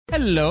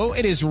Hello,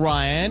 it is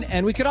Ryan,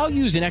 and we could all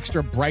use an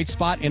extra bright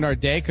spot in our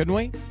day, couldn't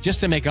we? Just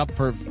to make up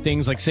for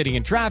things like sitting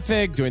in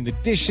traffic, doing the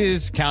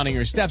dishes, counting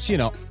your steps,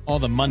 all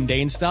the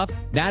mundane stuff.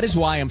 That is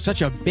why I'm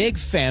such a big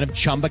fan of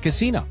Chumba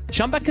Casino.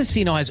 Chumba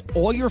Casino has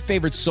all your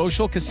favorite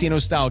social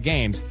casino-style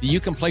games that you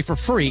can play for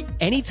free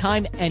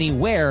anytime,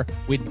 anywhere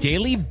with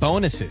daily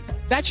bonuses.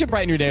 That should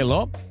brighten your day a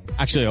little.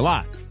 Actually, a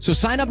lot. So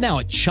sign up now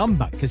at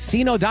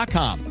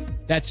ChumbaCasino.com.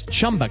 That's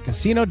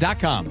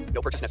ChumbaCasino.com.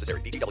 No purchase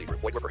necessary. VGW Group.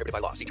 Void where prohibited by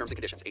law. See terms and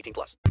conditions.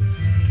 18+.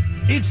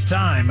 It's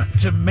time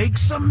to make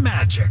some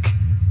magic.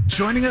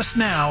 Joining us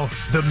now,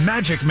 the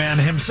Magic Man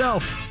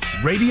himself,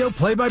 radio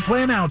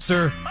play-by-play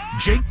announcer,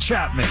 Jake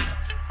Chapman,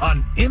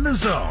 on In the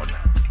Zone.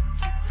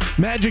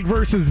 Magic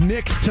versus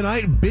Knicks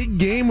tonight. Big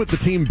game with the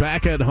team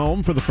back at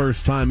home for the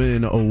first time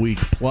in a week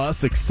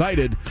plus.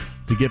 Excited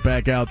to get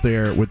back out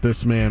there with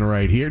this man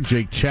right here,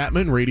 Jake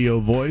Chapman, radio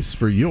voice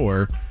for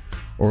your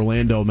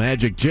Orlando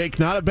Magic. Jake,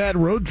 not a bad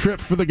road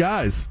trip for the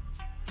guys.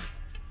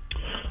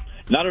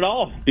 Not at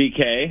all,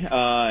 BK.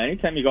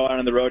 Anytime you go out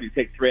on the road, you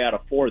take 3 out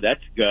of 4.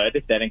 That's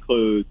good. That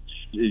includes,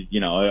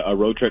 a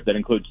road trip that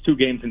includes 2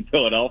 games in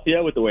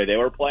Philadelphia with the way they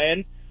were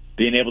playing.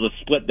 Being able to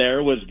split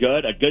there was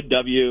good. A good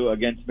W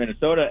against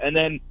Minnesota. And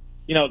then,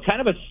 kind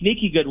of a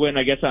sneaky good win,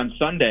 I guess, on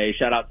Sunday.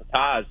 Shout out to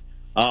Taz.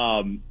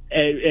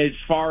 As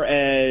far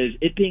as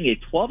it being a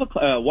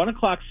 1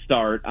 o'clock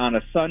start on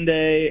a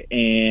Sunday,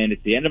 and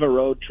it's the end of a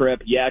road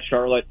trip. Yeah,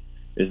 Charlotte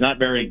is not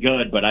very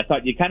good, but I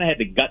thought you kind of had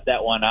to gut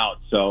that one out.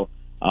 So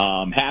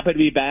happy to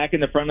be back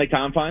in the friendly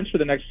confines for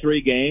the next 3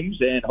 games,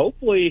 and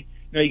hopefully,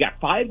 you got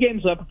 5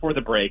 games left before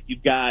the break.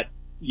 You've got,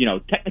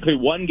 technically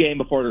 1 game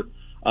before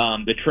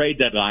the trade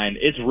deadline.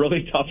 It's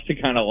really tough to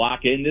kind of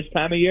lock in this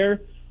time of year,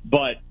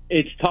 but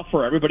it's tough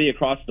for everybody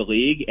across the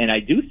league, and I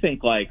do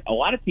think a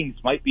lot of teams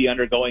might be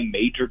undergoing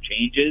major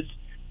changes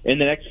in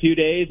the next few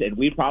days, and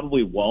we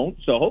probably won't.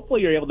 So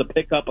hopefully you're able to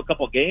pick up a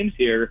couple games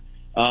here,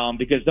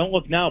 because don't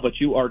look now, but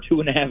you are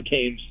 2.5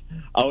 games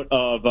out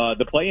of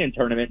the play-in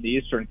tournament in the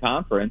Eastern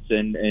Conference,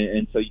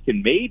 and so you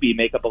can maybe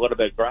make up a little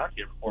bit of ground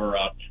here for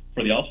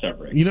the All-Star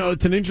break.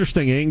 It's an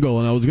interesting angle,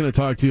 and I was going to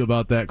talk to you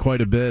about that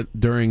quite a bit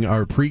during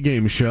our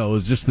pregame show,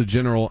 is just the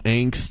general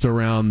angst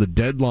around the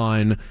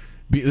deadline.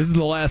 This is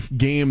the last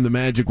game the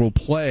Magic will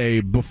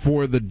play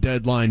before the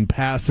deadline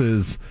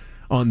passes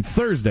on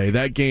Thursday.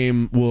 That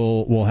game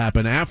will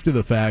happen after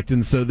the fact,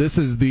 and so this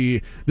would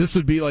be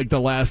like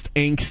the last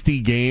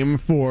angsty game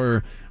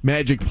for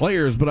Magic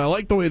players. But I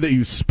like the way that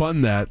you spun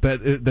that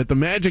the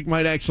Magic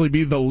might actually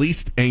be the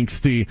least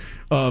angsty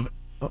of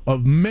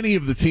many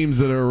of the teams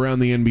that are around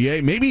the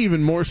NBA, maybe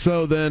even more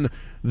so than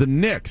the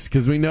Knicks,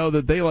 because we know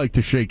that they like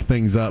to shake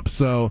things up.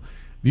 So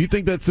do you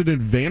think that's an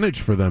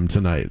advantage for them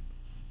tonight?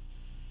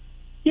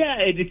 Yeah,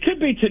 it could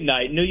be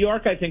tonight. New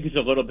York, I think, is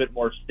a little bit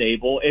more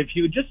stable. If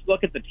you just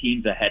look at the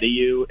teams ahead of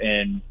you,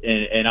 and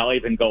I'll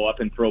even go up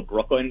and throw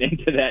Brooklyn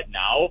into that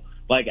now,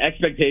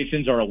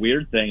 expectations are a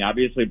weird thing.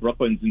 Obviously,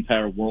 Brooklyn's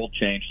entire world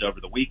changed over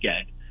the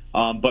weekend.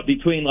 But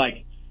between,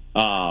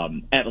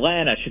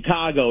 Atlanta,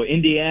 Chicago,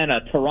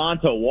 Indiana,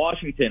 Toronto,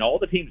 Washington, all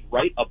the teams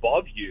right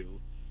above you,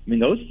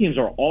 those teams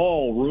are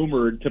all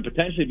rumored to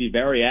potentially be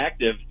very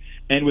active.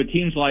 And with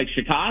teams like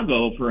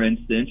Chicago, for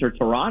instance, or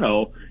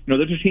Toronto,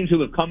 those are teams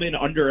who have come in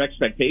under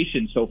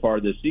expectations so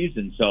far this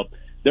season. So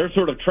they're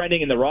sort of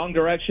trending in the wrong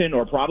direction,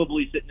 or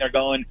probably sitting there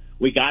going,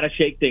 we got to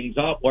shake things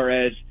up.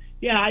 Whereas,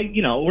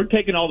 we're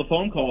taking all the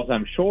phone calls,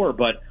 I'm sure,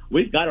 but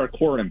we've got our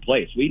core in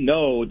place. We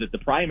know that the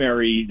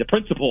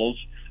principals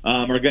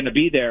are going to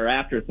be there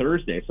after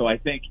Thursday. So I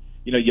think,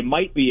 you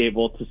might be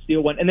able to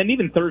steal one. And then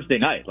even Thursday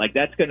night,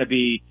 that's going to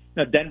be,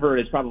 Denver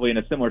is probably in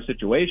a similar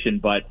situation,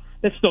 but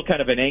that's still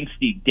kind of an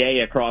angsty day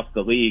across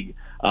the league,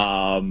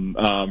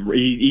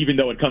 even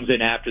though it comes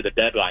in after the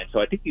deadline. So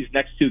I think these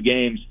next 2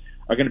 games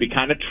are going to be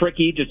kind of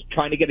tricky, just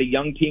trying to get a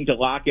young team to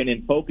lock in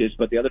and focus,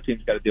 but the other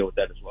team's got to deal with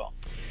that as well.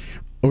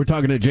 We're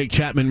talking to Jake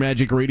Chapman,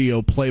 Magic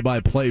Radio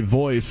play-by-play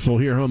voice. We'll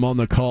hear him on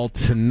the call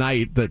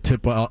tonight. That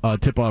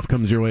tip-off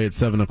comes your way at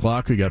 7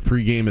 o'clock. We got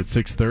pregame at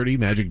 6:30,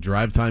 Magic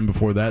drive time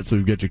before that, so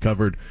we've got you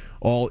covered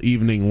all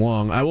evening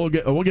long.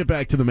 We'll get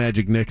back to the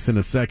Magic Knicks in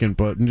a second,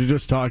 but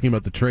just talking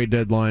about the trade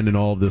deadline and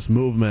all of this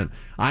movement,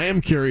 I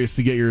am curious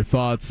to get your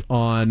thoughts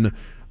on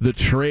the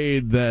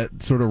trade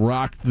that sort of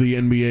rocked the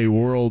NBA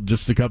world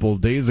just a couple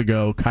of days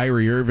ago.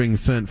 Kyrie Irving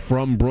sent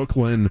from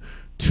Brooklyn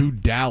to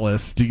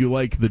Dallas. Do you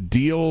like the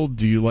deal?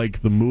 Do you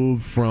like the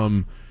move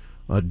from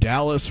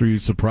Dallas? Or are you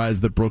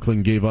surprised that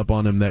Brooklyn gave up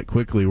on him that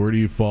quickly? Where do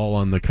you fall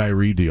on the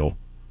Kyrie deal?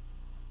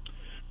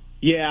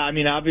 Yeah,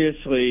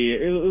 obviously,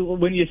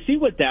 when you see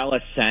what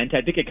Dallas sent,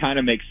 I think it kind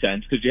of makes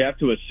sense because you have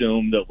to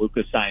assume that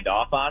Luka signed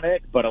off on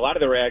it. But a lot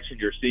of the reaction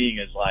you're seeing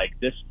is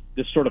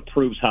this sort of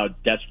proves how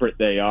desperate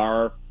they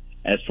are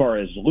as far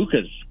as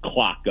Luka's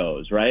clock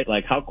goes, right?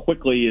 How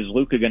quickly is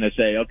Luka going to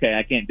say, okay,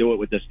 I can't do it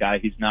with this guy.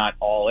 He's not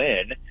all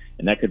in,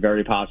 and that could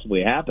very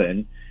possibly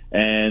happen.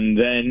 And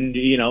then,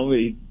 he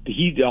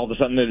all of a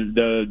sudden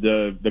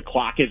the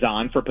clock is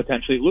on for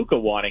potentially Luka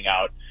wanting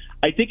out.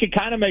 I think it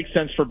kind of makes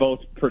sense for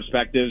both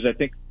perspectives. I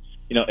think,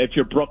 if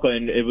you're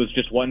Brooklyn, it was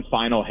just one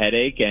final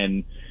headache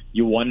and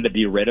you wanted to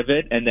be rid of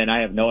it. And then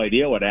I have no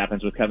idea what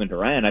happens with Kevin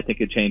Durant. I think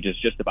it changes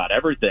just about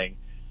everything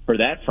for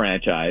that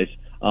franchise.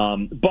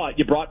 But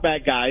you brought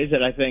back guys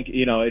that I think,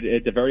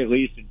 at the very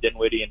least,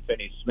 Dinwiddie and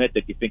Finney-Smith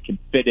that you think can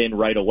fit in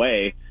right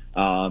away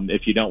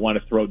if you don't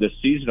want to throw this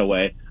season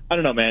away. I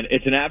don't know, man.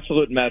 It's an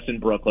absolute mess in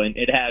Brooklyn.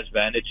 It has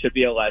been. It should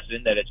be a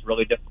lesson that it's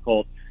really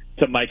difficult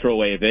to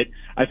microwave it.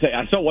 I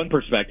saw one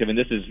perspective, and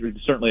this is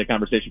certainly a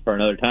conversation for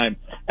another time.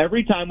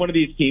 Every time one of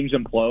these teams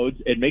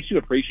implodes, it makes you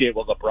appreciate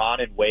what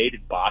LeBron and Wade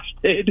and Bosh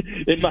did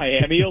in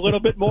Miami a little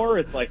bit more.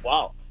 It's like,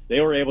 wow, they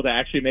were able to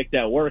actually make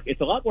that work.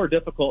 It's a lot more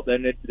difficult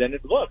than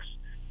it looks,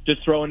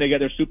 just throwing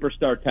together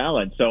superstar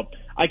talent. So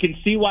I can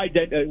see why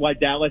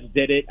Dallas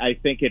did it. I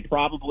think it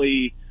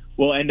probably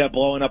will end up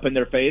blowing up in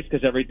their face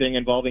because everything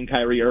involving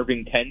Kyrie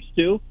Irving tends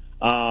to.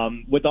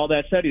 With all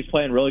that said, he's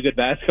playing really good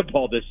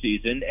basketball this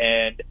season,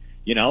 and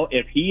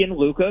if he and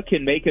Luka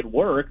can make it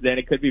work, then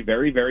it could be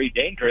very, very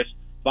dangerous.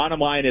 Bottom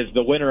line is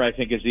the winner, I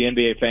think, is the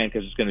NBA fan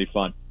because it's going to be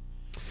fun.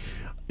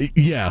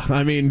 Yeah,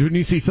 I mean, when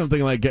you see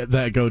something like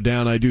that go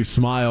down, I do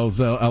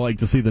smiles. I like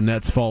to see the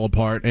Nets fall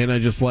apart, and I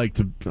just like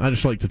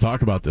to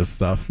talk about this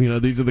stuff.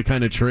 These are the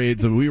kind of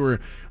trades that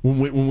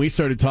when we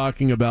started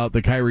talking about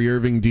the Kyrie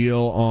Irving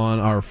deal on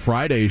our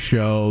Friday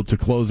show to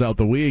close out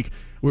the week.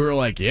 We were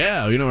like,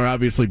 yeah, we're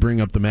obviously bring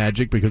up the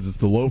Magic because it's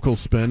the local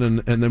spin,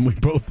 and then we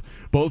both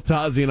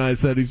Tazi and I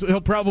said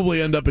he'll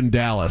probably end up in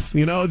Dallas.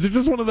 It's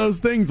just one of those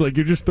things. Like,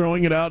 you're just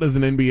throwing it out as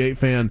an NBA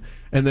fan,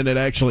 and then it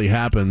actually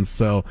happens.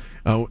 So,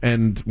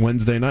 and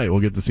Wednesday night we'll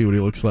get to see what he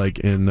looks like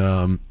in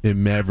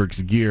Mavericks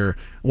gear.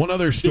 One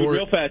other story,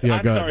 real fast.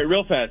 Yeah,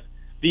 real fast.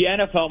 The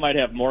NFL might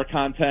have more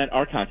content.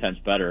 Our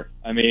content's better.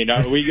 I mean,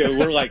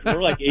 we're like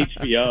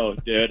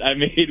HBO, dude. I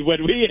mean,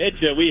 when we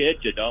hit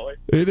you, don't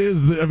we? It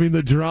is.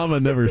 The drama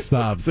never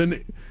stops,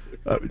 and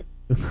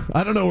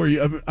I don't know where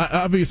you.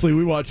 Obviously,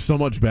 we watch so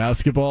much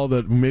basketball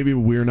that maybe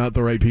we're not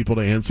the right people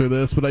to answer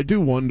this, but I do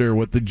wonder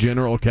what the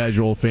general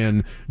casual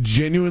fan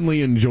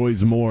genuinely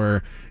enjoys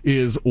more: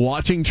 is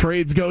watching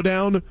trades go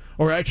down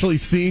or actually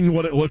seeing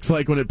what it looks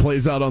like when it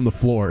plays out on the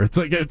floor. It's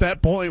like at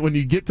that point, when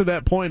you get to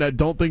that point, I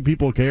don't think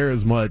people care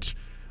as much.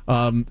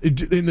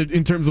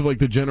 In terms of like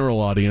the general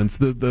audience,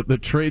 the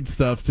trade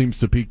stuff seems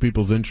to pique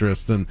people's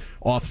interest and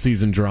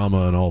off-season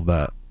drama and all of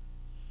that.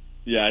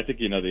 Yeah, I think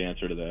you know the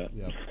answer to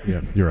that.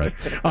 Yeah, you're right.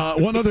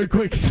 One other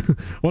quick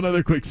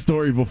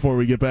story before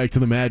we get back to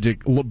the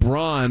Magic.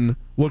 LeBron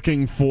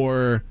looking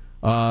to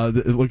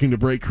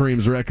break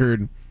Kareem's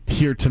record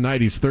here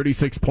tonight. He's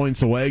 36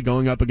 points away,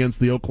 going up against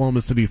the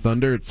Oklahoma City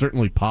Thunder. It's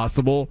certainly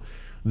possible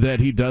that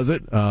he does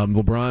it.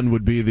 LeBron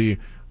would be the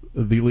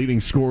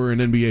leading scorer in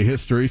NBA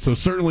history, so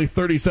certainly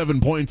 37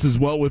 points is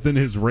well within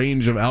his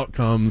range of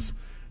outcomes.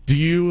 Do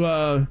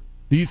you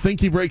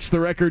think he breaks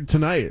the record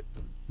tonight?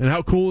 And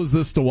how cool is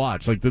this to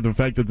watch? Like the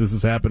fact that this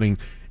is happening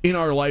in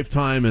our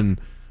lifetime and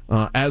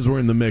as we're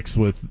in the mix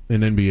with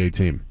an NBA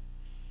team.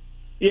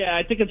 Yeah,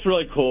 I think it's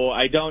really cool.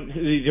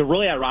 The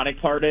really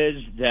ironic part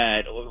is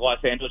that Los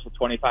Angeles with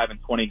 25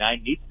 and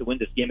 29 needs to win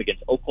this game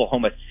against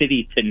Oklahoma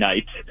City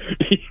tonight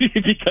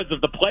because of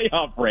the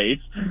playoff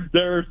race.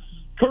 They're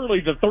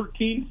currently the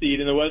 13th seed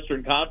in the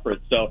Western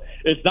Conference, so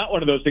it's not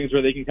one of those things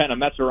where they can kind of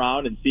mess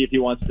around and see if he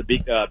wants to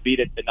beat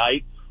it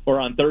tonight or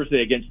on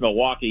Thursday against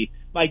Milwaukee.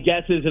 My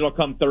guess is it'll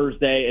come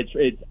Thursday.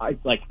 It's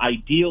like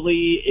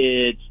ideally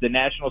it's the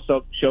National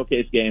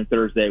Showcase game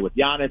Thursday with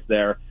Giannis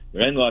there.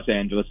 They're in Los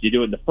Angeles. You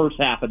do it in the first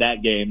half of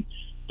that game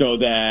so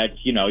that,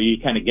 you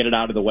kind of get it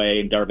out of the way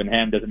and Darvin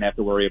Ham doesn't have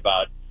to worry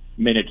about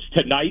minutes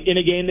tonight in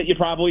a game that you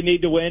probably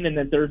need to win, and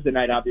then Thursday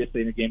night,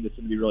 obviously, in a game that's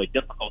going to be really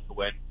difficult to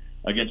win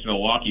against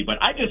Milwaukee.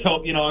 But I just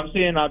hope, I'm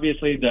seeing,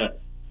 obviously, the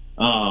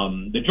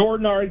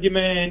Jordan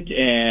argument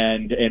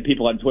and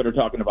people on Twitter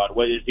talking about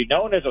what is he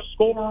known as a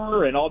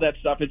scorer and all that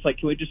stuff. It's like,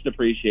 can we just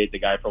appreciate the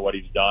guy for what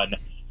he's done?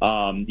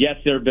 Yes,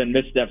 there have been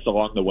missteps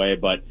along the way,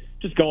 but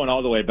just going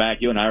all the way back,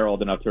 you and I are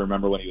old enough to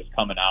remember when he was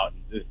coming out.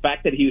 The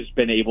fact that he's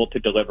been able to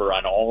deliver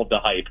on all of the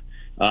hype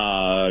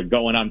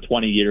going on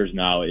 20 years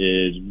now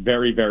is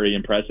very, very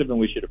impressive, and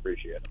we should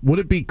appreciate it. Would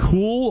it be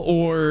cool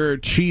or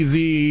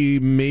cheesy,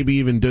 maybe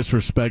even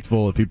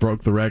disrespectful if he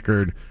broke the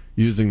record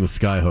using the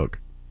skyhook?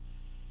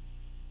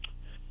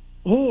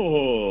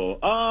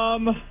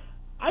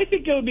 I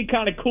think it would be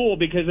kind of cool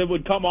because it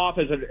would come off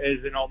as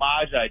an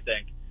homage, I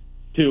think,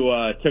 to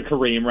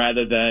Kareem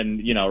rather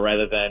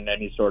than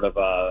any sort of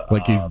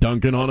like he's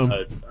dunking on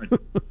him.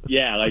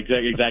 Yeah, like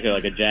exactly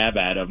like a jab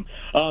at him.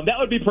 That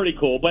would be pretty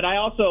cool. But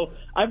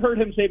I've heard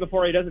him say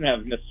before he doesn't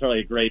have necessarily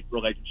a great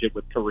relationship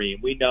with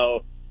Kareem. We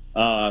know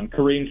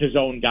Kareem's his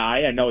own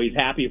guy. I know he's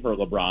happy for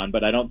LeBron,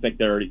 but I don't think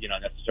they're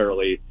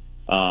necessarily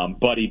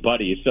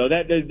buddy. So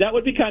that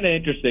would be kind of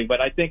interesting.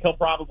 But I think he'll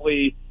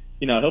probably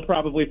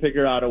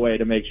figure out a way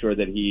to make sure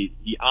that he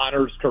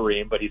honors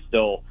Kareem, but he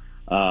still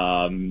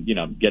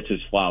gets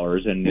his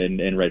flowers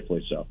and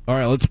rightfully so. All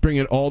right, let's bring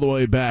it all the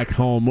way back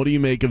home. What do you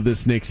make of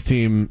this Knicks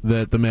team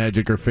that the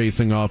Magic are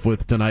facing off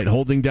with tonight,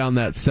 holding down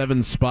that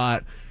 7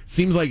 spot?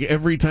 seems like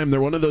every time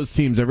they're one of those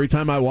teams, every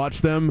time I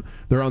watch them,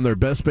 they're on their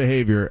best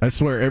behavior. I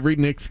swear, every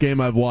Knicks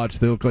game I've watched,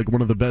 they look like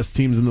one of the best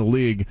teams in the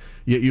league.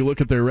 Yet you look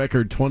at their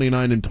record,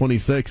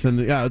 29-26, and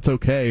yeah, it's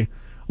okay.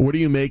 What do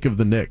you make of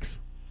the Knicks?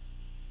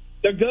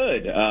 They're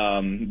good.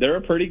 They're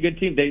a pretty good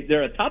team.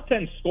 They're a top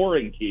 10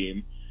 scoring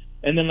team,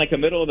 and then like a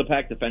middle of the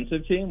pack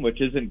defensive team, which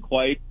isn't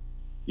quite,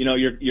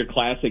 your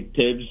classic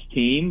Tibbs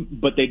team,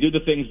 but they do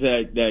the things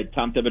that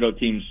Tom Thibodeau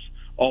teams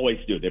always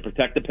do. They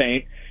protect the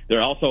paint.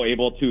 They're also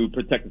able to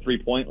protect the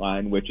 3-point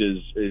line, which is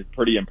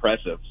pretty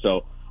impressive.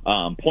 So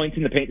points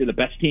in the paint, they're the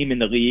best team in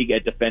the league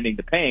at defending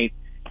the paint.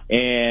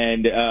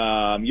 And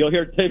you'll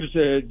hear Tibbs,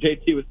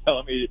 JT was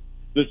telling me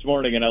this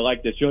morning, and I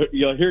like this.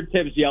 You'll hear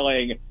Tibbs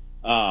yelling,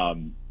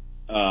 elbows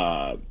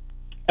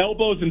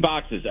and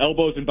boxes,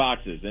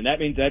 and that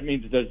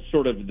means the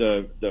sort of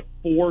the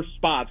 4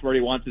 spots where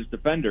he wants his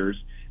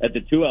defenders at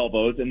the 2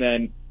 elbows, and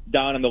then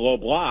down in the low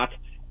block,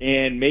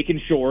 and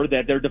making sure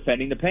that they're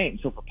defending the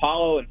paint. So for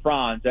Paolo and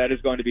Franz, that is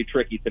going to be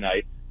tricky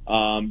tonight.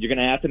 You're going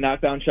to have to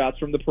knock down shots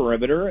from the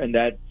perimeter, and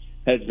that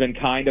has been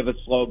kind of a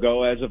slow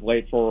go as of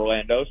late for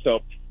Orlando. So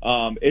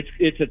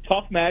it's a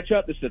tough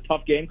matchup. This is a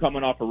tough game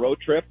coming off a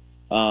road trip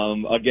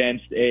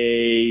against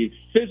a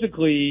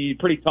physically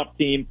pretty tough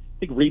team. I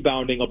think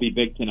rebounding will be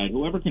big tonight.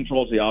 Whoever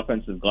controls the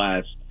offensive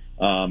glass,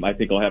 I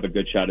think will have a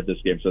good shot at this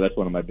game. So that's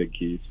one of my big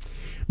keys.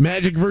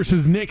 Magic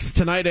versus Knicks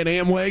tonight at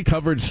Amway.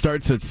 Coverage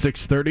starts at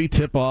 6:30.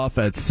 Tip-off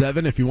at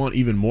 7. If you want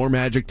even more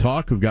Magic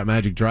talk, we've got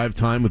Magic Drive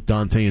Time with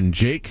Dante and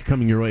Jake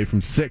coming your way from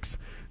 6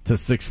 to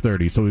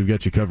 6:30. So we've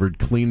got you covered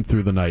clean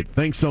through the night.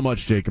 Thanks so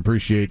much, Jake.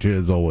 Appreciate you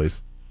as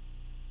always.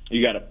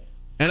 You got it.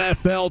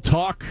 NFL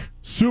talk,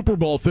 Super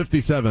Bowl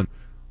 57.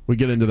 We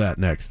get into that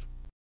next.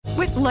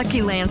 With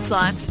Lucky Land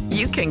Slots,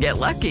 you can get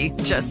lucky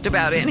just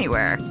about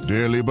anywhere.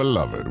 Dearly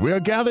beloved, we are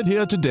gathered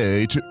here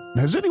today to...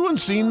 Has anyone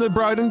seen the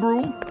bride and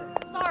groom?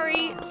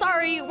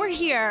 Sorry, we're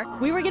here.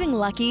 We were getting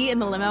lucky in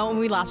the limo and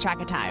we lost track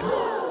of time.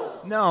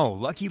 No,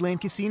 Lucky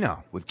Land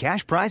Casino, with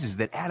cash prizes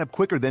that add up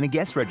quicker than a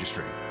guest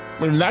registry.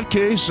 In that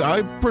case,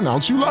 I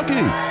pronounce you lucky.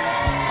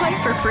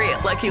 Play for free at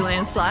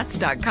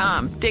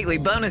LuckyLandSlots.com. Daily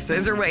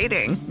bonuses are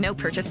waiting. No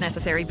purchase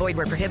necessary. Void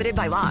where prohibited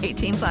by law.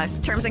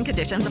 18+. Terms and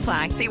conditions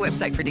apply. See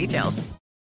website for details.